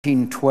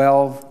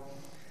1912.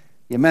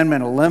 The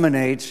amendment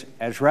eliminates,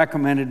 as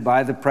recommended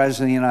by the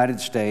President of the United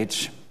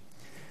States,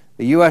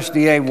 the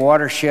USDA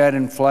Watershed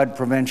and Flood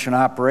Prevention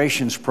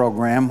Operations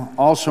Program,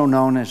 also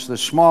known as the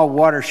Small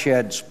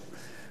Watersheds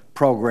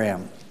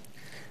Program.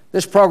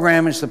 This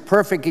program is the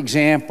perfect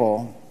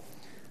example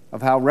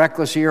of how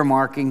reckless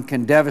earmarking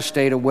can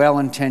devastate a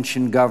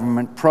well-intentioned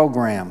government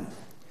program.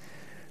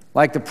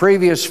 Like the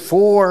previous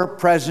four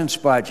presidents'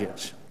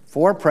 budgets,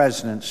 four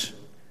presidents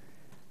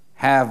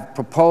have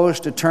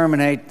proposed to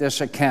terminate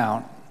this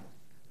account,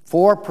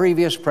 four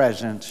previous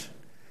presidents,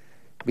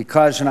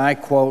 because, and I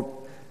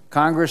quote,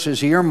 Congress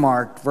has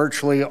earmarked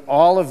virtually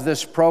all of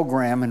this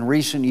program in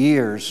recent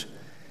years,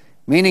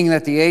 meaning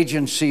that the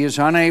agency is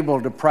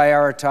unable to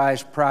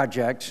prioritize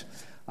projects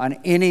on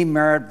any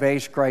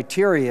merit-based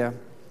criteria,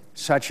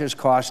 such as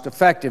cost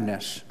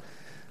effectiveness.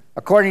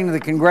 According to the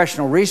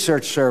Congressional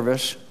Research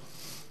Service,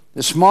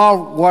 the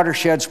Small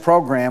Watersheds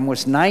Program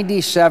was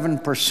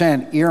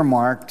 97%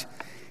 earmarked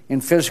in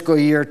fiscal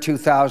year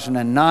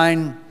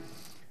 2009,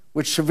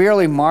 which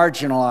severely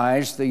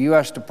marginalized the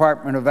U.S.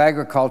 Department of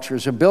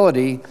Agriculture's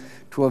ability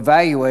to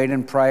evaluate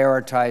and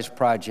prioritize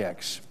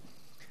projects.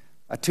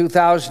 A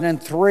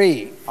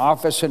 2003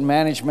 Office of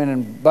Management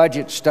and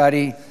Budget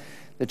study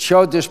that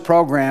showed this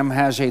program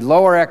has a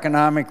lower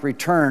economic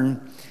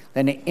return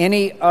than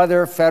any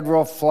other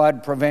federal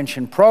flood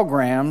prevention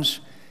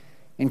programs,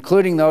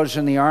 including those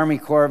in the Army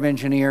Corps of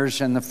Engineers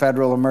and the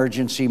Federal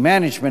Emergency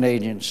Management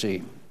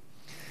Agency.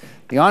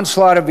 The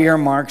onslaught of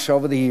earmarks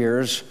over the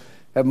years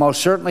have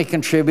most certainly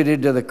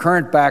contributed to the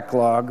current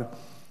backlog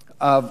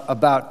of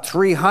about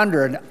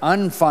 300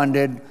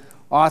 unfunded,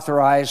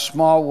 authorized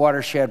small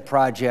watershed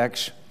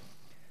projects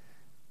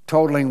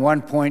totaling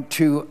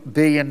 $1.2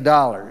 billion.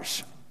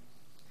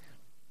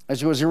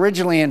 As it was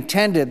originally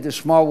intended, the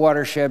Small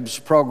Watersheds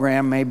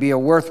Program may be a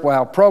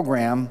worthwhile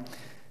program,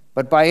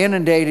 but by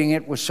inundating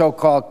it with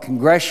so-called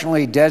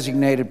congressionally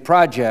designated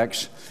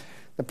projects,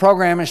 the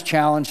program is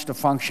challenged to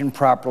function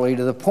properly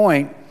to the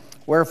point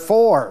where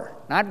four,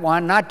 not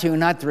one, not two,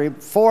 not three,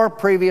 four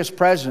previous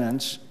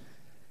presidents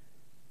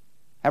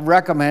have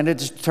recommended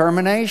its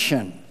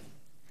termination.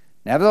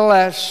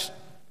 Nevertheless,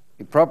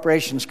 the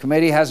Appropriations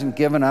Committee hasn't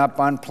given up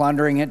on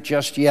plundering it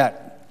just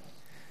yet.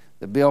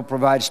 The bill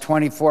provides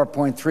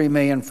 $24.3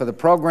 million for the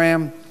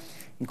program,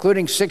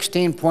 including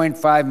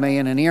 $16.5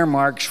 million in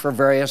earmarks for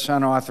various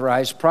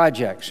unauthorized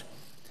projects.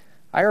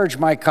 I urge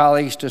my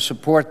colleagues to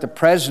support the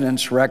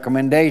President's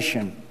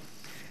recommendation.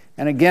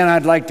 And again,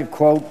 I'd like to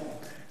quote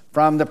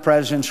from the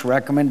President's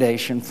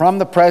recommendation from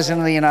the President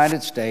of the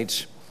United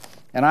States,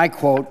 and I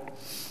quote,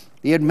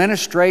 "The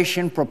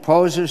administration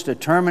proposes to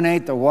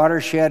terminate the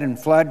Watershed and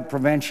Flood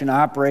Prevention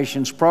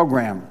Operations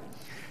Program.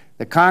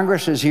 The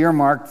Congress has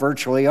earmarked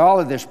virtually all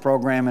of this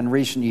program in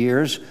recent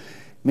years,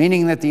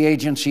 meaning that the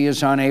agency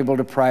is unable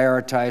to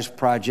prioritize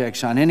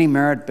projects on any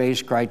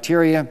merit-based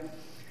criteria,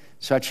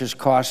 such as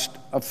cost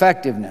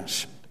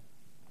effectiveness."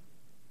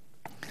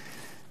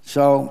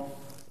 So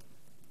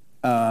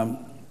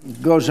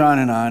it goes on,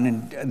 and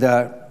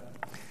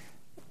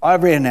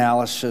every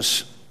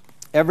analysis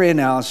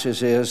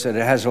is that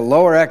it has a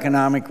lower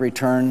economic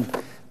return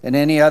than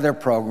any other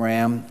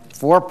program.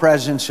 Four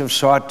presidents have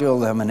sought to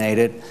eliminate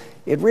it.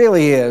 It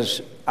really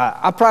is.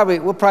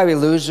 We'll probably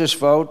lose this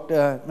vote,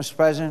 Mr.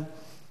 President,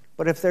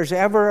 but if there's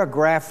ever a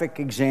graphic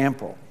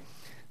example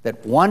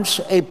that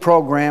once a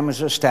program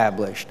is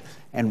established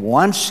and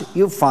once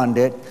you fund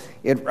it,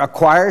 it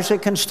acquires a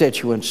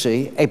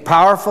constituency, a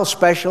powerful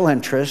special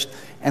interest,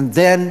 and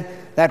then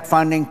that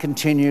funding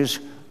continues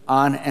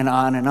on and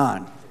on and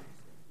on.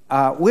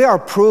 We are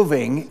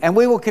proving, and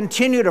we will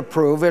continue to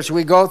prove as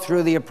we go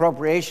through the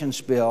appropriations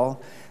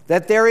bill,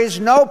 that there is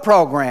no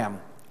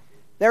program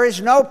that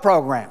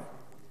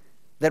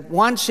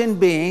once in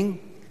being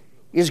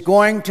is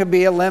going to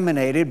be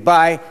eliminated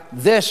by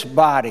this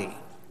body,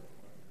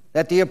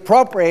 that the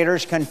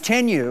appropriators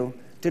continue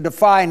to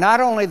defy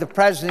not only the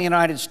President of the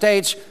United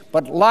States,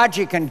 but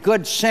logic and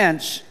good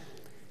sense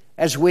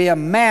as we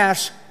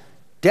amass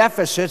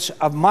deficits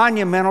of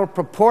monumental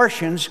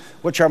proportions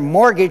which are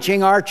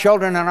mortgaging our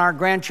children and our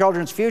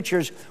grandchildren's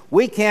futures.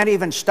 We can't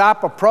even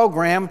stop a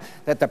program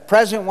that the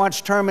President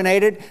wants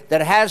terminated,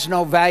 that has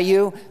no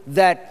value,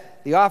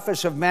 that the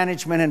Office of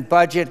Management and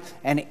Budget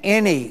and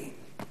any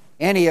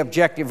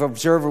objective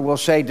observer will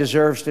say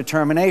deserves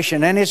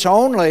determination. And it's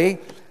only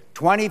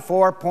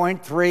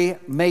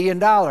 $24.3 million.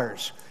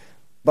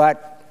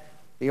 But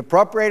the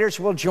appropriators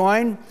will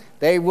join,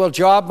 they will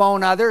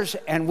jawbone others,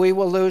 and we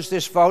will lose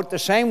this vote the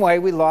same way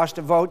we lost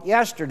a vote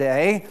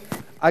yesterday,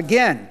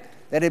 again,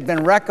 that had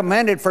been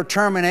recommended for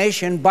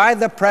termination by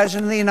the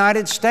President of the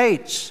United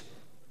States.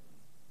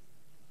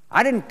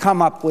 I didn't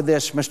come up with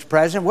this, Mr.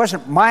 President. It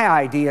wasn't my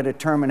idea to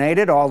terminate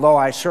it, although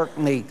I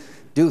certainly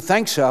do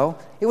think so.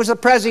 It was the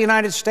President of the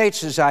United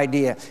States'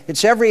 idea.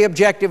 It's every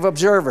objective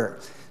observer.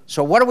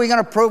 So what are we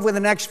going to prove with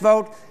the next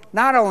vote?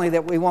 Not only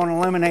that we won't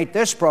eliminate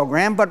this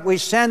program, but we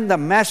send the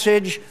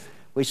message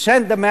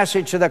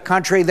to the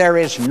country there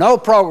is no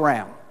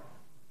program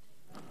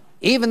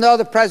Even though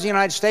the President of the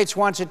United States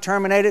wants it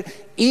terminated,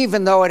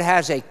 even though it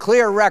has a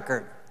clear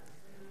record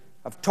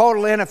of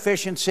total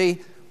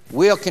inefficiency,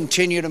 we'll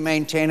continue to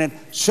maintain it.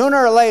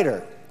 Sooner or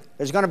later,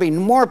 there's going to be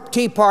more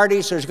tea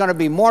parties, there's going to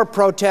be more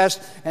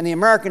protests, and the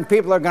American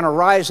people are going to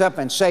rise up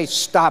and say,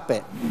 stop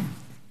it.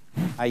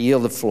 I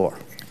yield the floor.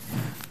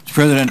 Mr.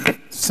 President.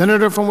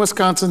 Senator from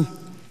Wisconsin.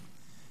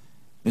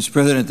 Mr.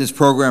 President, this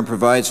program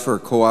provides for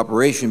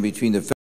cooperation between the